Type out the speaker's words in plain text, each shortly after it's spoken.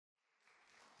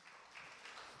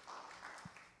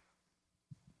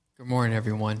Good morning,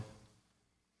 everyone.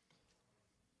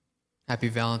 Happy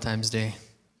Valentine's Day.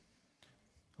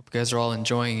 Hope you guys are all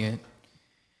enjoying it.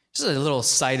 Just a little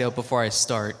side note before I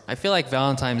start. I feel like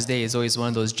Valentine's Day is always one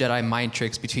of those Jedi mind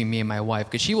tricks between me and my wife,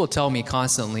 because she will tell me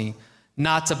constantly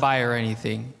not to buy her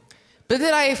anything. But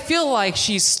then I feel like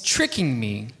she's tricking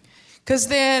me, because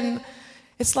then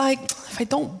it's like, if I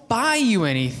don't buy you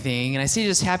anything and I say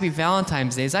just Happy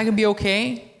Valentine's Day, is that going to be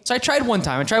okay? So I tried one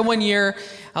time. I tried one year.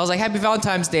 I was like, Happy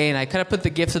Valentine's Day, and I kind of put the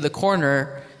gift to the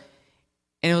corner,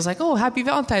 and it was like, oh, Happy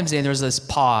Valentine's Day, and there was this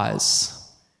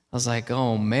pause. I was like,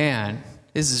 oh, man,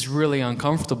 this is really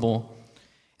uncomfortable.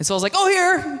 And so I was like, oh,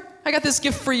 here, I got this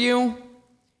gift for you.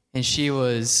 And she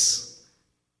was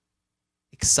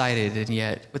excited, and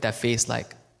yet with that face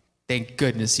like, thank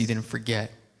goodness you didn't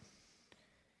forget.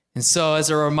 And so as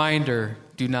a reminder,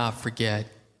 do not forget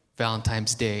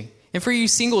Valentine's Day. And for you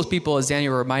singles people, as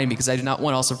Daniel reminded me, because I do not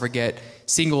want to also forget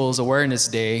Singles Awareness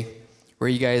Day, where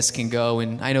you guys can go.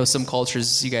 And I know some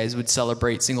cultures, you guys would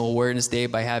celebrate Single Awareness Day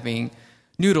by having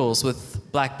noodles with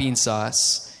black bean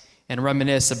sauce and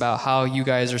reminisce about how you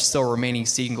guys are still remaining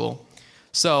single.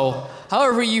 So,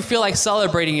 however you feel like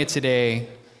celebrating it today,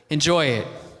 enjoy it.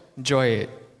 Enjoy it.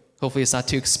 Hopefully it's not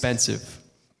too expensive.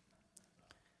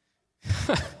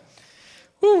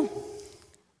 Woo.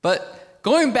 But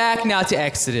going back now to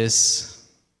Exodus,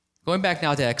 I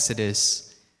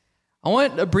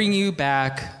want to bring you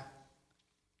back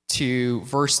to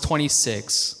verse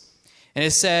 26. And it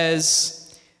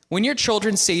says, when your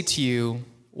children say to you,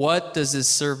 what does this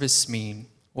service mean?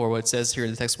 Or what it says here in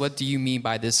the text, what do you mean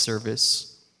by this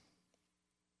service?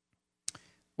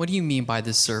 What do you mean by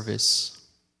this service?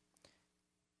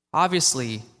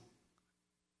 Obviously,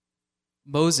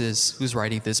 Moses, who's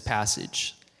writing this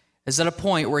passage, is at a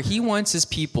point where he wants his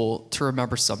people to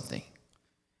remember something.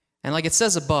 And like it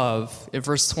says above in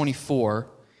verse 24,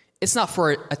 it's not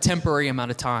for a temporary amount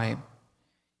of time.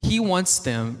 He wants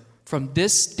them from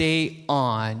this day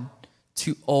on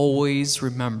to always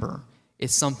remember.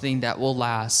 It's something that will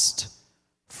last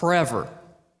forever.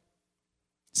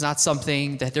 It's not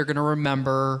something that they're going to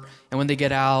remember, and when they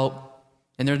get out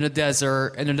and they're in the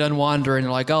desert and they're done wandering,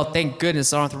 they're like, oh, thank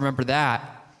goodness I don't have to remember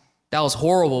that. That was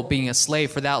horrible being a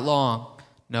slave for that long.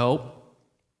 No.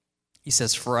 He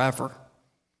says forever.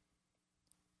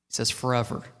 He says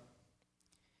forever.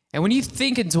 And when you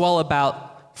think and dwell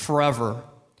about forever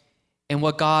and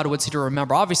what God wants you to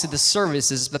remember, obviously the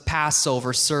service is the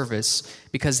Passover service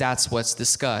because that's what's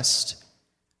discussed,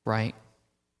 right?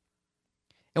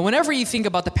 And whenever you think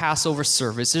about the Passover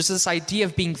service, there's this idea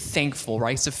of being thankful,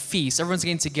 right? It's a feast. Everyone's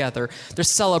getting together. They're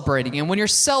celebrating. And when you're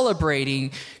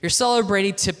celebrating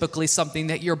typically something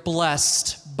that you're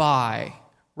blessed by,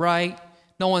 right?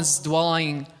 No one's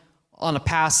dwelling on a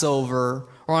Passover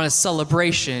or on a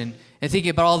celebration and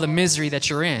thinking about all the misery that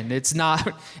you're in. It's not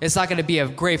going to be a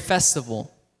great festival,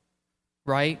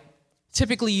 right?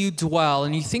 Typically you dwell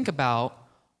and you think about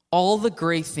all the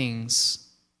great things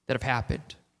that have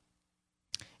happened.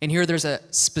 And here there's a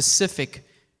specific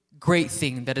great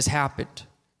thing that has happened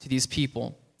to these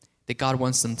people that God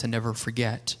wants them to never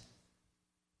forget.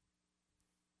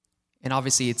 And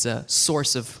obviously it's a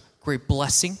source of great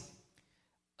blessing,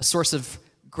 a source of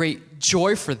great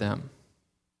joy for them.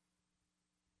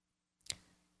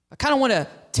 I kind of want to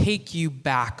take you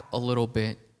back a little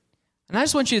bit. And I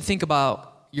just want you to think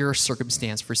about your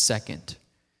circumstance for a second.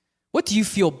 What do you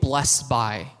feel blessed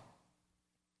by?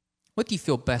 What do you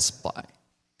feel blessed by?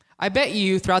 I bet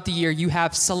you throughout the year you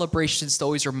have celebrations to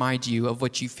always remind you of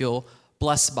what you feel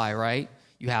blessed by, right?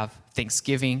 You have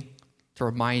Thanksgiving to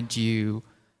remind you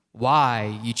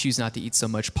why you choose not to eat so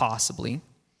much possibly,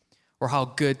 or how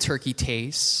good turkey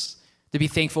tastes. To be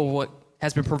thankful for what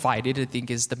has been provided, I think,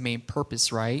 is the main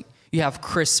purpose, right? You have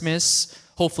Christmas,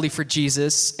 hopefully for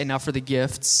Jesus and not for the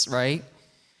gifts, right?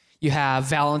 You have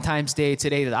Valentine's Day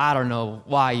today that I don't know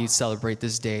why you celebrate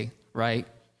this day, right?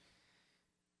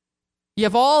 You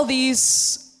have all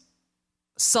these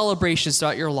celebrations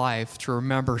throughout your life to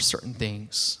remember certain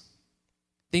things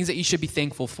that you should be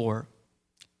thankful for,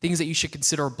 things that you should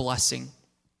consider a blessing.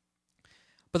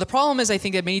 But the problem is, I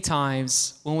think that many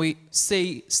times when we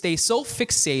stay so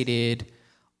fixated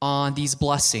on these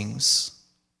blessings,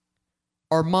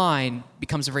 our mind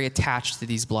becomes very attached to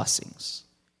these blessings.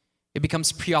 It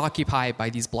becomes preoccupied by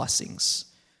these blessings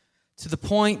to the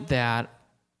point that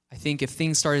I think if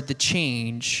things started to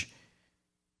change,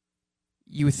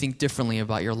 you would think differently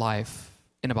about your life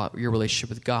and about your relationship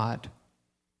with God.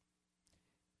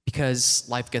 Because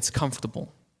life gets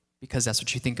comfortable, because that's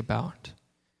what you think about.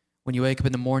 When you wake up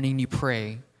in the morning, you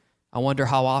pray. I wonder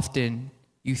how often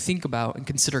you think about and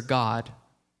consider God.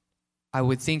 I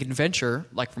would think and venture,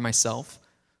 like for myself,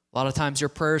 A lot of times your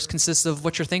prayers consist of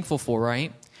what you're thankful for,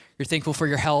 right? You're thankful for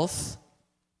your health.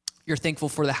 You're thankful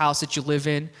for the house that you live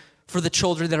in, for the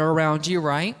children that are around you,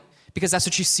 right? Because that's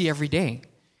what you see every day.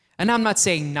 And I'm not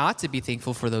saying not to be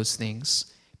thankful for those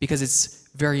things, because it's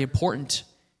very important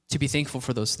to be thankful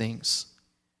for those things.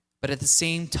 But at the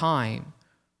same time,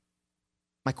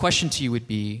 my question to you would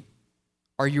be,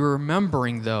 are you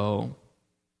remembering, though,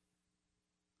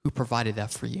 who provided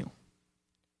that for you?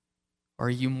 Or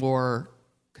are you more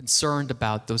concerned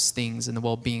about those things and the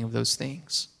well-being of those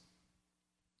things?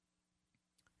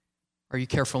 Are you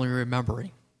carefully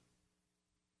remembering?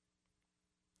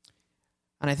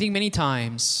 And I think many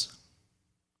times,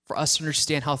 for us to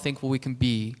understand how thankful we can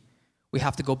be, we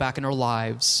have to go back in our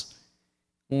lives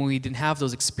when we didn't have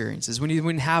those experiences, when we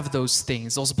didn't have those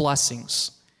things, those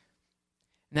blessings.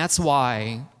 And that's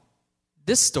why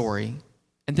this story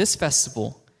and this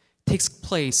festival takes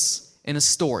place in a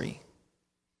story.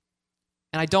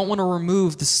 And I don't want to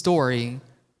remove the story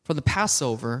from the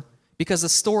Passover, because the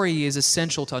story is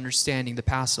essential to understanding the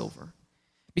Passover.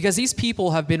 Because these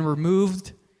people have been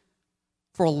removed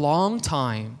for a long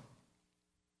time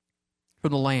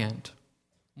from the land,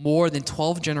 more than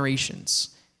 12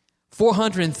 generations,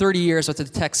 430 years, what the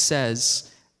text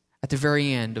says at the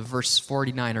very end of verse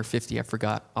 49 or 50, I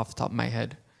forgot off the top of my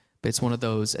head, but it's one of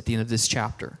those at the end of this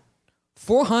chapter.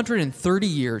 430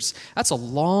 years, that's a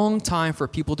long time for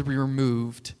people to be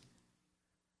removed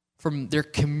from their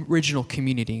original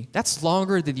community. That's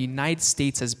longer than the United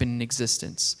States has been in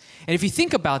existence. And if you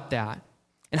think about that,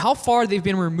 and how far they've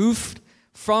been removed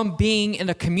from being in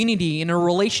a community, in a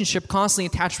relationship constantly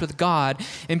attached with God,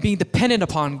 and being dependent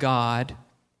upon God,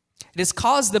 it has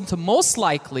caused them to most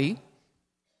likely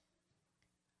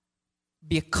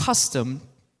be accustomed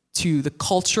to the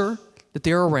culture that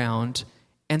they're around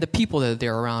and the people that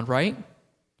they're around, right?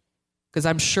 Because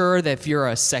I'm sure that if you're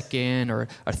a second or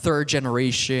a third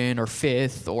generation or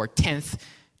fifth or 10th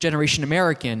generation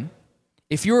American,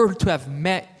 if you were to have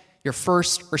met your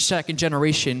first or second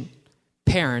generation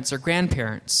parents or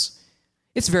grandparents,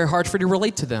 it's very hard for you to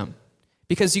relate to them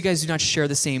because you guys do not share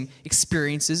the same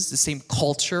experiences, the same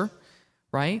culture,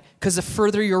 right? Because the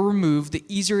further you're removed, the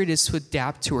easier it is to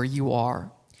adapt to where you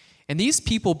are. And these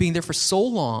people, being there for so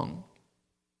long,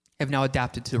 have now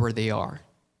adapted to where they are.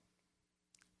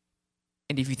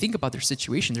 And if you think about their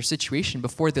situation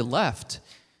before they left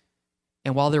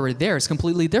and while they were there is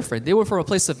completely different. They went from a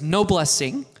place of no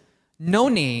blessing, no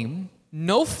name,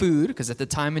 no food, because at the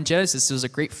time in Genesis there was a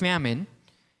great famine,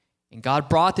 and God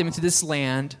brought them into this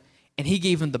land, and He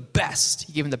gave them the best.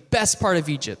 He gave them the best part of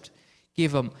Egypt. He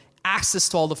gave them access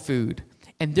to all the food.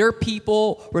 And their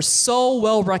people were so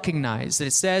well recognized that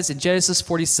it says in Genesis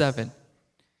 47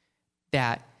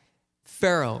 that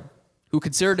Pharaoh, who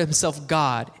considered himself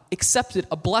God, accepted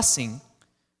a blessing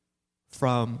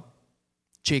from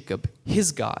Jacob,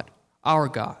 his God, our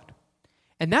God.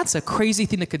 And that's a crazy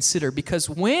thing to consider, because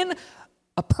when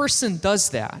a person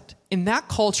does that, in that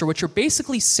culture, what you're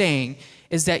basically saying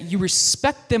is that you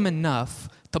respect them enough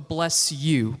to bless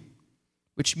you,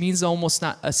 which means almost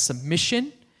not a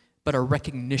submission, but a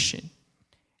recognition.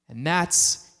 And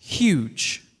that's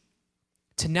huge.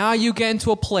 To now you get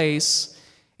into a place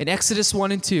in Exodus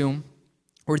 1 and 2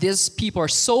 where these people are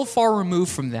so far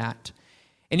removed from that,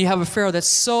 and you have a Pharaoh that's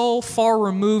so far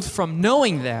removed from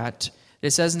knowing that,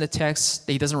 it says in the text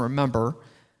that he doesn't remember,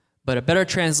 but a better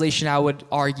translation, I would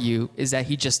argue, is that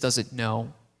he just doesn't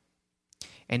know.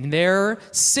 And there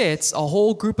sits a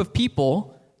whole group of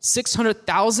people,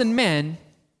 600,000 men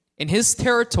in his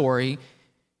territory,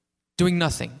 doing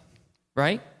nothing,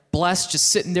 right? Blessed, just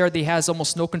sitting there that he has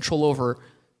almost no control over.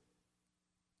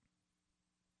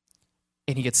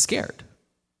 And he gets scared.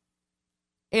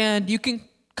 And you can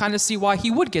kind of see why he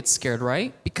would get scared,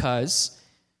 right? Because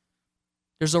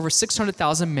there's over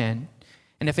 600,000 men,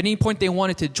 and if at any point they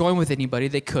wanted to join with anybody,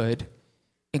 they could,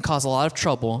 and cause a lot of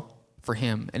trouble for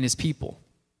him and his people.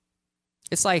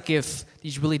 It's like if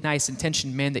these really nice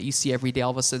intentioned men that you see every day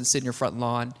all of a sudden sit in your front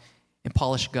lawn and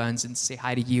polish guns and say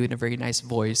hi to you in a very nice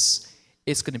voice,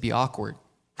 it's going to be awkward,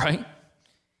 right?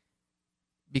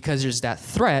 Because there's that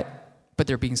threat, but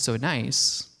they're being so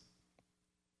nice.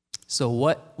 So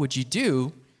what would you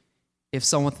do if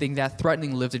something that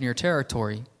threatening lived in your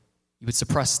territory? You would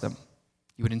suppress them.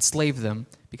 You would enslave them,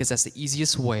 because that's the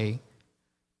easiest way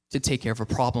to take care of a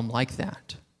problem like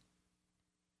that.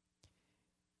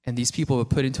 And these people were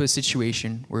put into a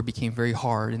situation where it became very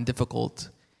hard and difficult,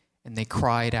 and they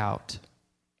cried out,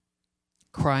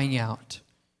 crying out,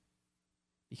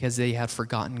 because they had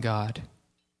forgotten God.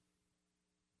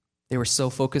 They were so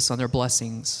focused on their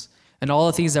blessings and all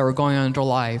the things that were going on in their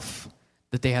life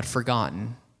that they had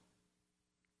forgotten.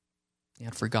 They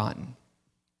had forgotten.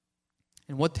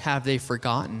 And what have they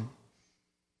forgotten?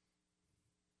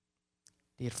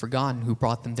 They had forgotten who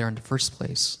brought them there in the first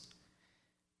place,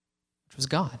 which was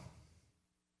God.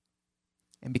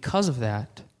 And because of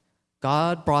that,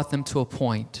 God brought them to a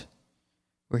point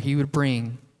where he would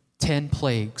bring 10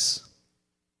 plagues.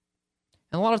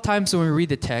 And a lot of times when we read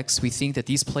the text, we think that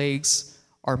these plagues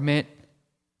are meant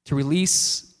to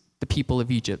release the people of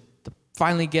Egypt, to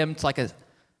finally get him to like a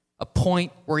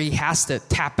point where he has to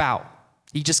tap out.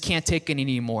 He just can't take it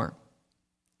anymore.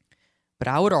 But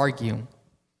I would argue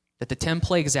that the 10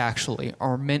 plagues actually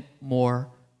are meant more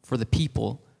for the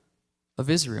people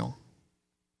of Israel,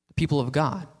 the people of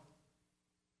God.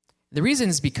 The reason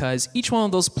is because each one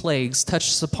of those plagues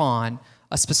touches upon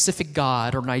a specific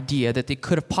god or an idea that they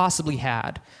could have possibly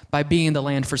had by being in the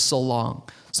land for so long.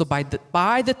 So by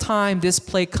the time this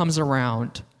plague comes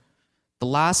around, the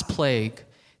last plague,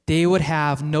 they would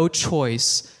have no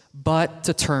choice but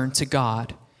to turn to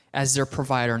God as their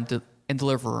provider and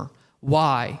deliverer.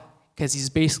 Why? Because he's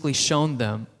basically shown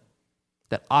them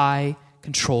that I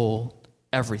control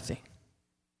everything.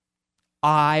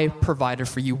 I provided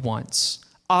for you once.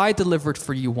 I delivered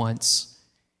for you once,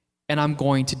 and I'm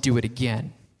going to do it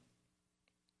again.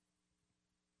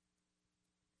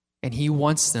 And he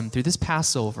wants them, through this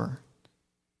Passover,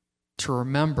 to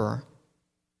remember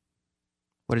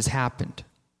what has happened.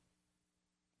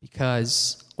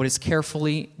 Because what is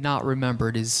carefully not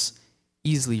remembered is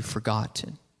easily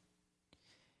forgotten.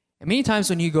 And many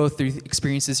times when you go through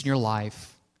experiences in your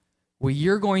life where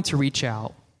you're going to reach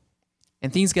out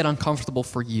and things get uncomfortable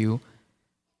for you,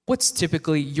 what's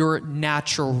typically your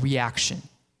natural reaction?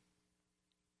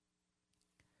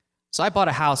 So I bought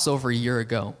a house over a year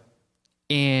ago,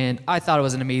 and I thought it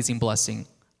was an amazing blessing.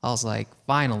 I was like,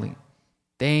 finally,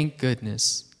 thank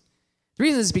goodness. The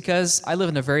reason is because I live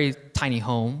in a very tiny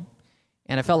home,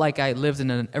 and I felt like I lived in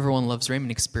an everyone loves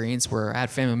Raymond experience where I had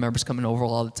family members coming over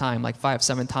all the time, like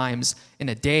 5-7 times in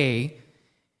a day.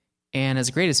 And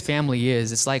as great as family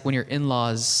is, it's like when your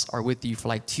in-laws are with you for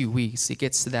like 2 weeks, it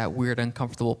gets to that weird,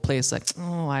 uncomfortable place like,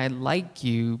 oh, I like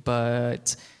you,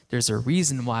 but there's a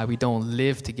reason why we don't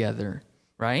live together,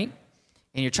 right?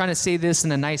 And you're trying to say this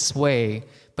in a nice way,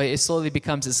 but it slowly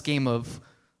becomes this game of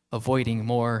avoiding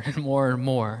more and more and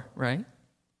more, right?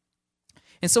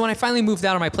 And so when I finally moved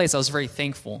out of my place, I was very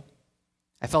thankful.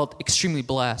 I felt extremely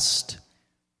blessed.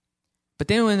 But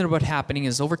then what ended up happening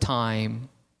is over time,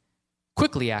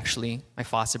 quickly actually, my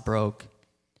faucet broke.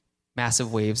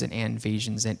 Massive waves and ant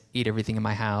invasions and ate everything in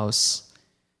my house.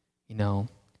 And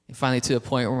finally to the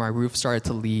point where my roof started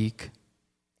to leak.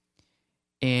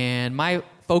 And my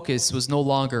focus was no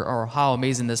longer on how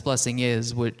amazing this blessing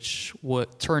is, which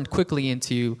turned quickly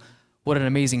into what an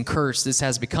amazing curse this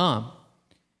has become.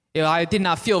 I did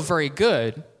not feel very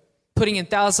good putting in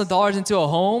thousands of dollars into a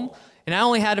home, and I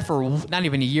only had it for not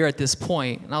even a year at this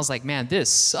point. And I was like, man, this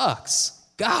sucks.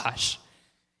 Gosh.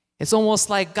 It's almost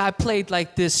like God played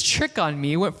like this trick on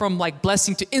me. It went from like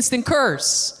blessing to instant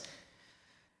curse.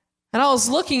 And I was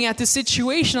looking at this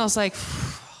situation. I was like,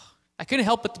 I couldn't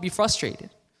help but to be frustrated.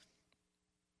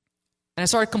 And I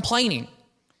started complaining.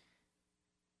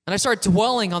 And I started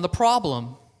dwelling on the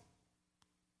problem.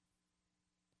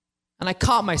 And I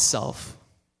caught myself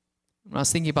when I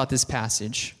was thinking about this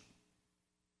passage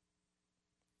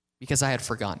because I had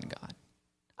forgotten God.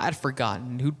 I had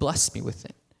forgotten who'd blessed me with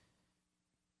it.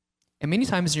 And many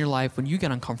times in your life, when you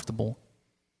get uncomfortable,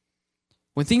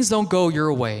 when things don't go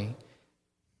your way,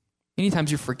 many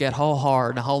times you forget how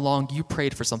hard and how long you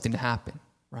prayed for something to happen,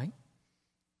 right?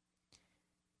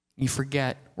 You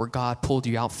forget where God pulled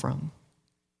you out from.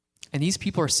 And these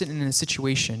people are sitting in a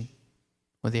situation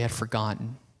where they had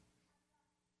forgotten.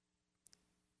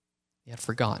 They had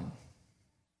forgotten.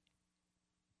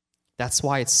 That's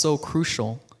why it's so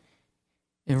crucial.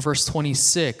 In verse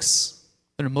 26,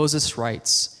 when Moses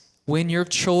writes, when your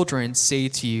children say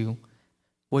to you,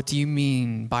 what do you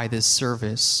mean by this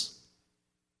service?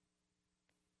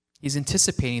 He's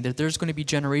anticipating that there's going to be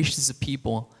generations of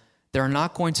people that are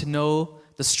not going to know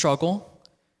the struggle.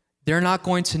 They're not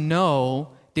going to know.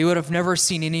 They would have never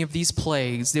seen any of these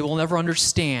plagues. They will never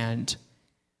understand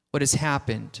what has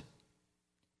happened.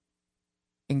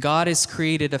 And God has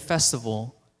created a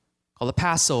festival called the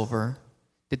Passover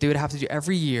that they would have to do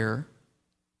every year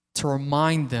to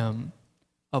remind them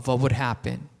of what would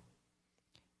happen.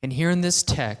 And here in this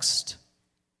text,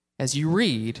 as you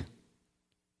read,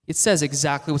 it says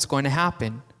exactly what's going to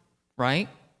happen, right?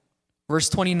 Verse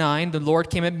 29, the Lord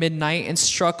came at midnight and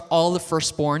struck all the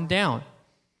firstborn down.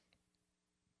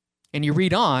 And you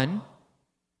read on,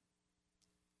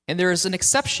 and there is an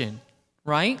exception,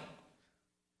 right?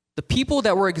 The people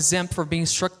that were exempt from being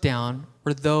struck down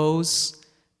were those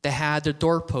that had their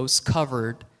doorposts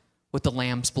covered with the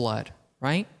lamb's blood,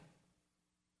 right?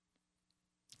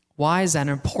 Why is that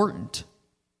important?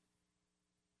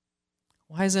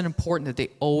 Why is it important that they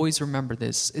always remember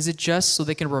this? Is it just so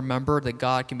they can remember that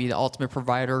God can be the ultimate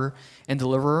provider and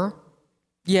deliverer?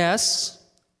 Yes,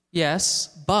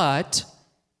 but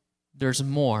there's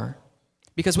more.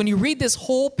 Because when you read this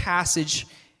whole passage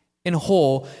in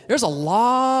whole, there's a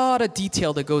lot of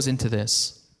detail that goes into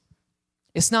this.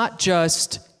 It's not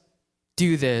just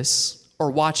do this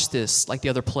or watch this like the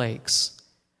other plagues.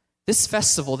 This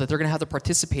festival that they're going to have to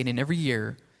participate in every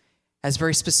year has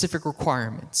very specific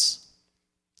requirements.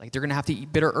 Like they're going to have to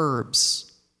eat bitter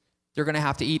herbs. They're going to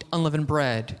have to eat unleavened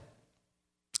bread.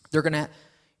 They're going to,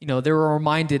 they were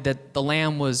reminded that the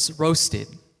lamb was roasted.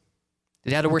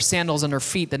 They had to wear sandals on their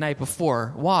feet the night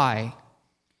before. Why?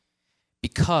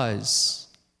 Because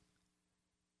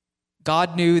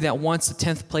God knew that once the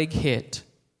 10th plague hit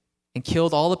and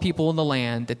killed all the people in the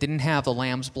land that didn't have the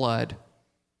lamb's blood,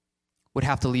 would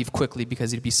have to leave quickly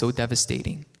because it'd be so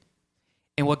devastating.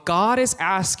 And what God is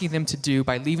asking them to do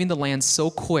by leaving the land so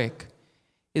quick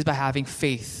is by having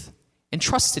faith and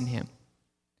trust in Him.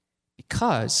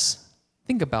 Because,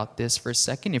 think about this for a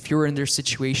second, if you were in their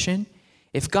situation,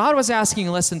 if God was asking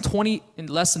in less than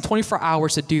 24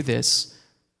 hours to do this,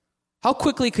 how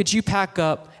quickly could you pack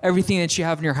up everything that you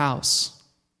have in your house?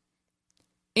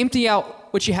 Empty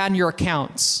out what you had in your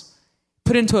accounts,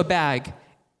 put it into a bag,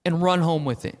 and run home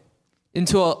with it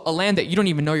into a land that you don't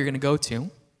even know you're going to go to,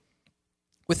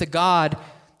 with a God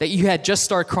that you had just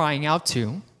started crying out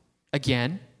to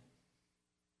again.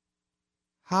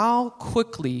 How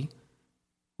quickly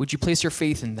would you place your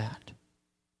faith in that?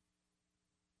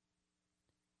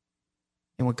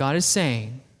 And what God is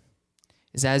saying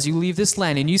is as you leave this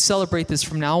land and you celebrate this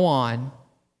from now on,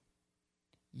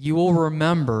 you will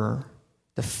remember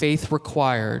the faith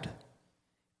required,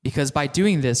 because by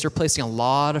doing this, you're placing a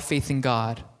lot of faith in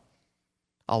God.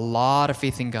 A lot of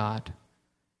faith in God.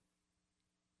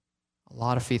 A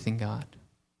lot of faith in God.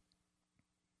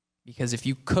 Because if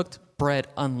you cooked bread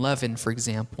unleavened, for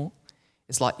example,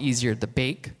 it's a lot easier to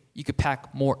bake. You could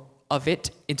pack more of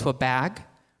it into a bag,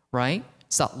 right?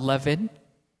 It's not leavened.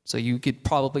 So you could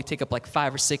probably take up like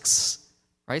 5 or 6,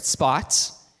 right,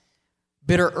 spots.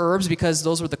 Bitter herbs, because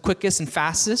those were the quickest and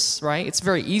fastest, right? It's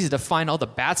very easy to find all the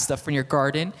bad stuff from your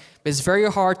garden, but it's very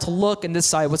hard to look and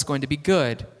decide what's going to be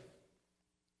good.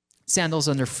 Sandals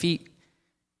on their feet,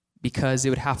 because they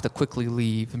would have to quickly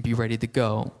leave and be ready to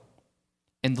go.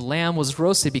 And the lamb was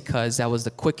roasted because that was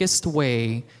the quickest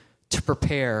way to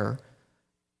prepare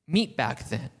meat back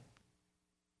then.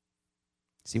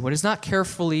 See, what is not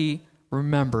carefully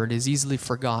remembered is easily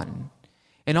forgotten.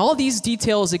 And all these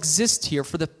details exist here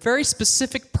for the very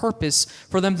specific purpose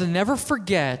for them to never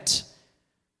forget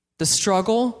the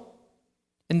struggle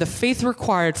and the faith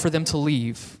required for them to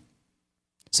leave.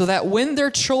 So that when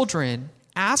their children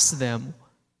ask them,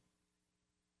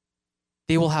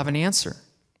 they will have an answer.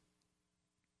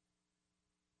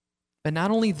 But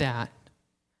not only that,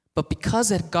 but because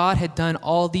that God had done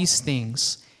all these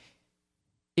things,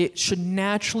 it should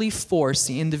naturally force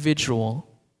the individual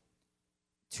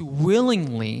to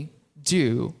willingly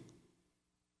do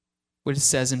what it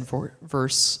says in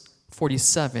verse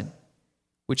 47,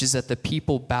 which is that the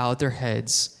people bowed their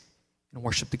heads and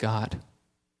worshiped God.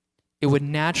 It would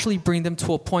naturally bring them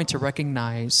to a point to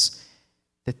recognize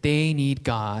that they need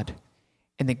God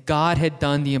and that God had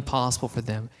done the impossible for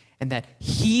them and that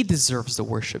He deserves the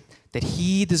worship, that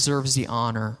He deserves the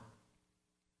honor.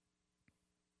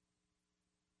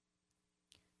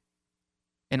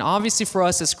 And obviously for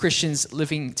us as Christians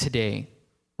living today,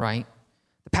 right,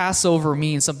 the Passover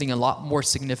means something a lot more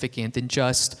significant than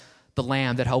just the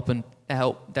lamb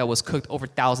that was cooked over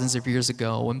thousands of years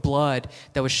ago and blood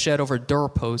that was shed over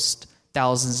doorposts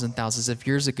thousands and thousands of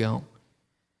years ago.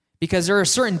 Because there are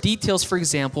certain details, for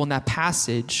example, in that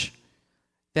passage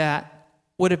that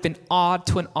would have been odd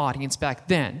to an audience back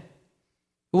then.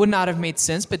 It would not have made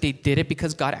sense, but they did it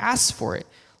because God asked for it.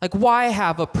 Like, why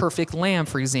have a perfect lamb,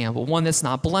 for example, one that's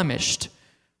not blemished?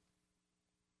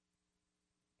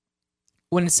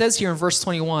 When it says here in verse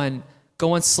 21,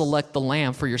 go and select the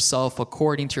lamb for yourself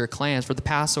according to your clans for the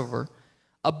Passover,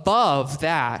 above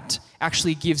that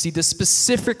actually gives you the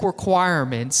specific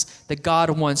requirements that God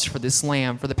wants for this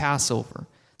lamb for the Passover.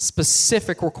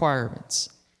 Specific requirements.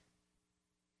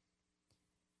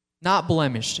 Not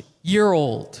blemished, year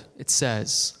old, it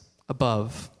says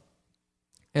above.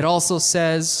 It also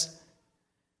says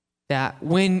that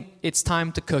when it's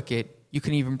time to cook it, you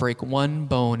can even break one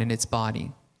bone in its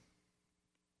body.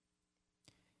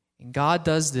 And God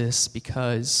does this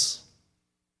because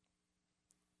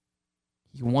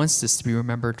he wants this to be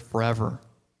remembered forever.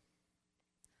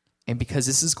 And because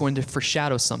this is going to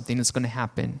foreshadow something that's going to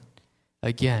happen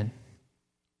again.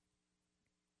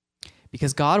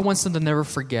 Because God wants them to never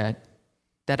forget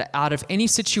that out of any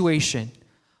situation,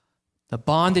 the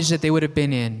bondage that they would have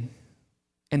been in,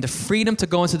 and the freedom to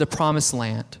go into the promised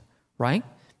land, right?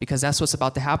 Because that's what's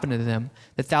about to happen to them,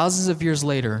 that thousands of years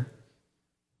later,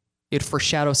 it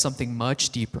foreshadows something much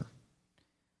deeper.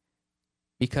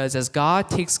 Because as God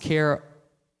takes care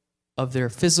of their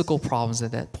physical problems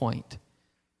at that point,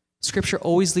 Scripture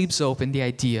always leaves open the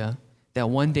idea that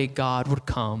one day God would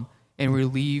come and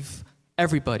relieve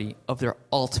everybody of their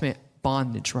ultimate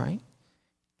bondage, right?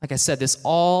 Like I said, this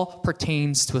all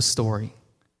pertains to a story.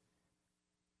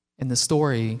 And the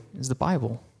story is the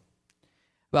Bible.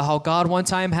 About how God one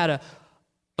time had a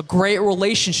great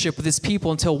relationship with his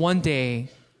people until one day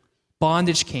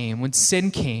bondage came, when sin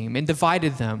came and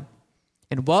divided them.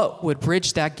 And what would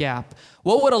bridge that gap?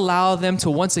 What would allow them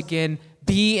to once again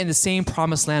be in the same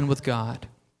promised land with God?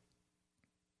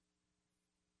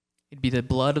 It'd be the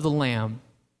blood of the Lamb.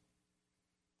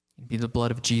 It'd be the blood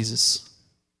of Jesus.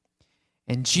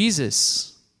 And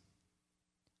Jesus,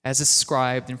 as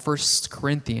described in 1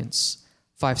 Corinthians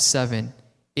 5:7,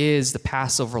 is the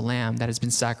Passover lamb that has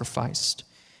been sacrificed.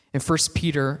 In 1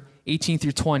 Peter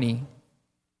 18-20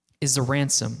 is the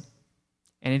ransom,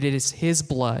 and it is his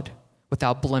blood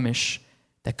without blemish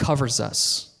that covers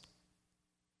us.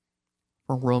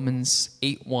 For Romans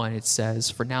 8:1 it says,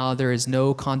 "For now there is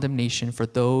no condemnation for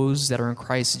those that are in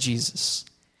Christ Jesus."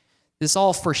 This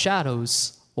all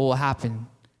foreshadows what will happen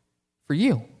for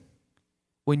you.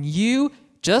 When you,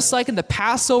 just like in the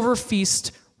Passover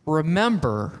feast,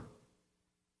 remember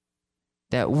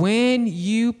that when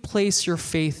you place your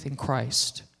faith in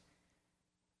Christ,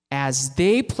 as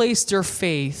they placed their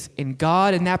faith in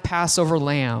God and that Passover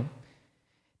lamb,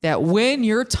 that when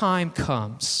your time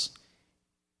comes,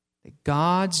 that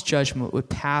God's judgment would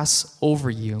pass over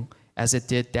you as it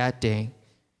did that day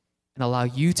and allow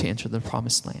you to enter the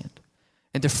promised land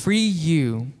and to free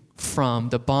you from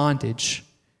the bondage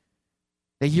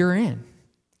that you're in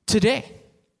today.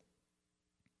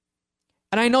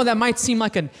 And I know that might seem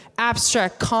like an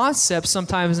abstract concept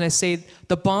sometimes when I say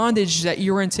the bondage that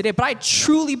you're in today, but I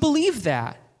truly believe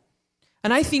that.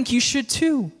 And I think you should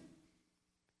too.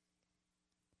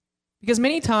 Because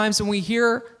many times when we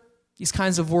hear these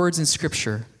kinds of words in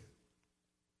Scripture,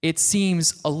 it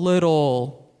seems a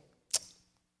little,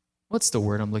 what's the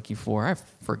word I'm looking for? I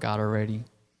forgot already.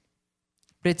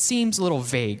 But it seems a little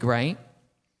vague, right?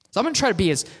 So I'm going to try to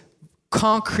be as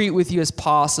concrete with you as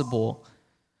possible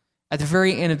at the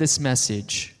very end of this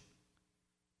message.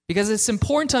 Because it's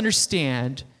important to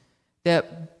understand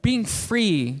that being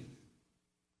free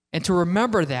and to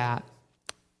remember that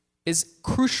is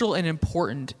crucial and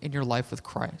important in your life with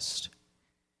Christ.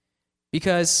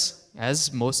 Because,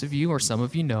 as most of you or some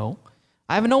of you know,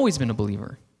 I haven't always been a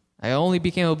believer. I only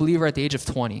became a believer at the age of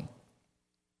 20.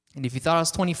 And if you thought I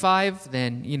was 25,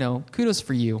 then, kudos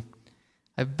for you.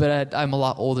 But I'm a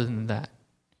lot older than that.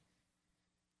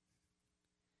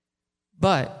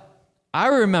 But I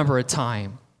remember a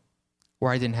time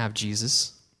where I didn't have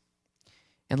Jesus.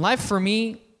 And life for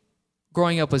me,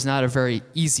 growing up, was not a very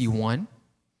easy one.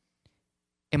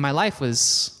 And my life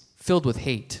was filled with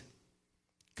hate.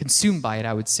 Consumed by it,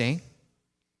 I would say.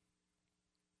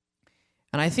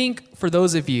 And I think for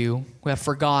those of you who have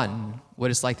forgotten what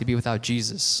it's like to be without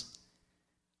Jesus,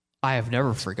 I have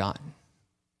never forgotten.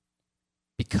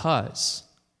 Because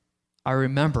I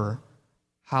remember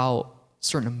how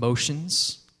certain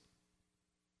emotions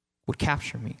would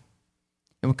capture me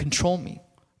and would control me.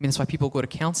 I mean, that's why people go to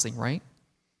counseling, right?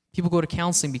 People go to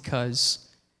counseling because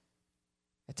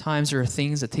at times there are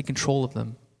things that take control of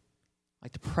them,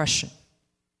 like depression.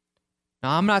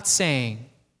 Now, I'm not saying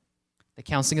that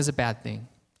counseling is a bad thing.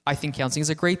 I think counseling is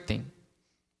a great thing.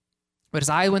 But as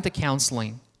I went to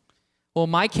counseling, well,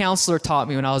 my counselor taught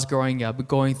me when I was growing up,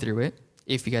 going through it,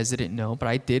 if you guys didn't know, but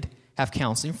I did have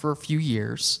counseling for a few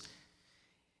years,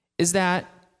 is that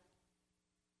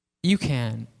you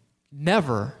can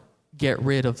never get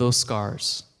rid of those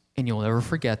scars, and you'll never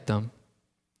forget them.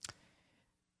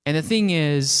 And the thing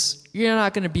is, you're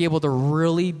not going to be able to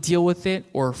really deal with it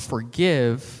or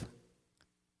forgive.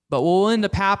 But what will end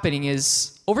up happening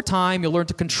is, over time, you'll learn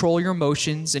to control your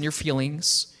emotions and your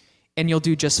feelings, and you'll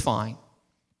do just fine.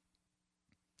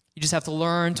 You just have to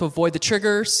learn to avoid the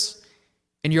triggers,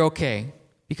 and you're okay.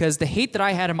 Because the hate that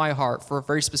I had in my heart for a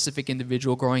very specific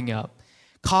individual growing up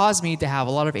caused me to have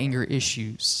a lot of anger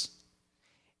issues.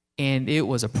 And it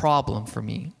was a problem for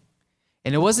me.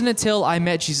 And it wasn't until I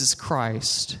met Jesus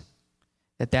Christ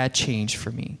that changed for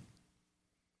me.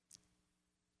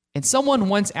 And someone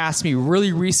once asked me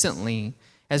really recently,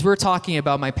 as we were talking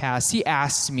about my past, he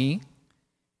asked me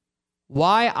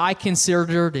why I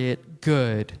considered it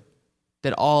good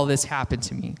that all this happened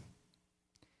to me.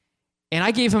 And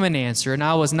I gave him an answer, and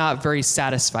I was not very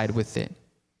satisfied with it.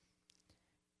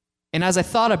 And as I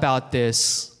thought about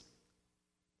this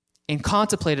and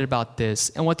contemplated about this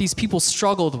and what these people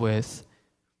struggled with,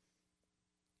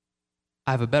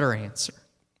 I have a better answer.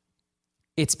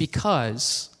 It's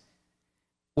because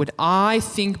when I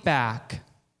think back,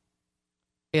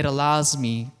 it allows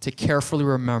me to carefully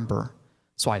remember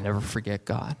so I never forget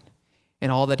God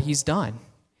and all that He's done.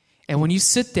 And when you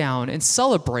sit down and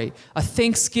celebrate a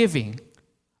Thanksgiving,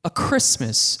 a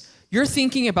Christmas, you're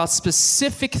thinking about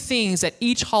specific things that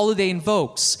each holiday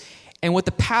invokes. And with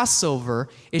the Passover,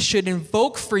 it should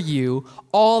invoke for you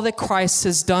all that Christ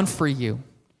has done for you.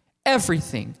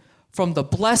 Everything, from the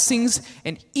blessings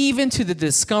and even to the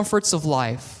discomforts of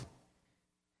life.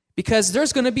 Because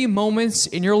there's going to be moments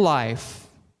in your life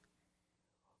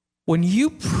when you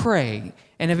pray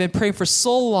and have been praying for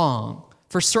so long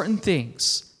for certain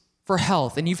things, for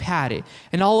health, and you've had it,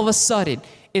 and all of a sudden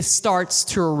it starts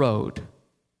to erode.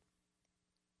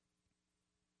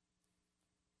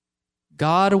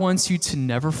 God wants you to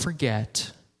never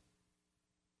forget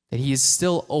that He is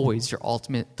still always your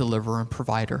ultimate deliverer and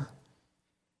provider.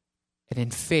 And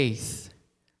in faith,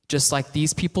 just like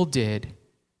these people did,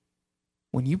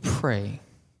 when you pray,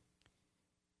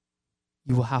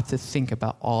 you will have to think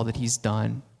about all that He's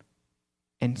done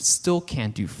and still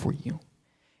can do for you.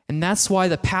 And that's why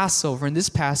the Passover in this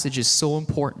passage is so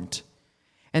important.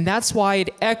 And that's why it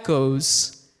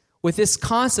echoes with this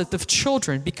concept of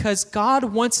children, because God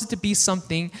wants it to be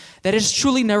something that is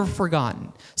truly never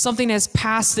forgotten, something that has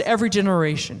passed to every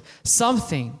generation,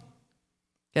 something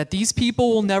that these people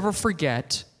will never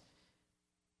forget,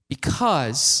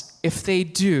 because if they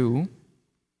do,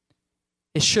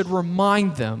 it should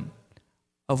remind them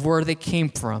of where they came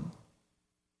from,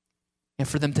 and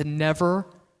for them to never,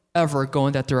 ever go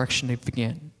in that direction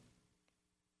again.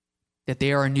 That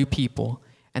they are a new people,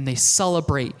 and they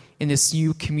celebrate in this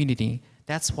new community.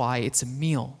 That's why it's a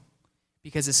meal,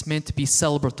 because it's meant to be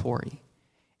celebratory.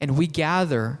 And we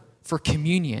gather for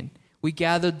communion. We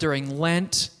gather during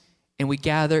Lent, and we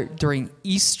gather during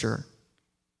Easter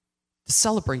to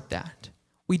celebrate that.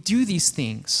 We do these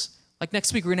things. Like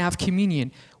next week, we're going to have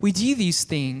communion. We do these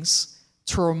things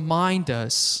to remind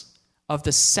us of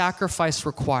the sacrifice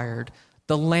required,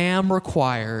 the lamb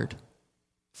required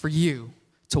for you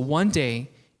to one day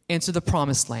enter the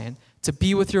promised land, to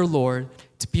be with your Lord,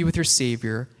 to be with your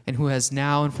Savior, and who has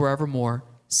now and forevermore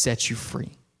set you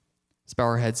free. Let's bow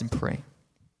our heads and pray.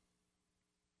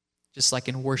 Just like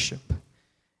in worship,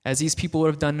 as these people would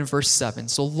have done in verse 7.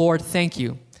 So Lord, thank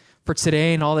you for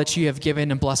today and all that you have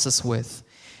given and blessed us with.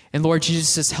 And Lord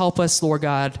Jesus, just help us, Lord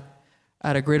God,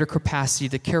 at a greater capacity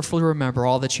to carefully remember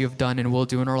all that you have done and will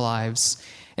do in our lives.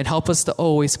 And help us to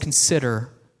always consider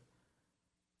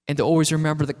and to always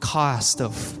remember the cost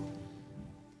of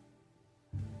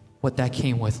what that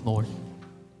came with, Lord.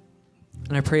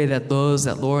 And I pray that those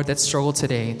that, Lord, that struggle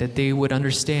today, that they would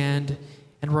understand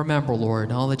and remember,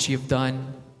 Lord, all that you have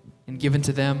done and given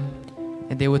to them,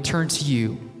 and they would turn to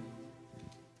you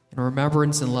in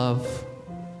remembrance and love.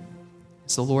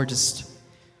 So, Lord, just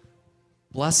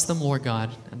bless them, Lord God,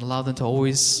 and allow them to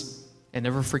always and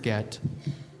never forget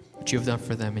what you have done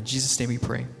for them. In Jesus' name we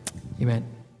pray. Amen.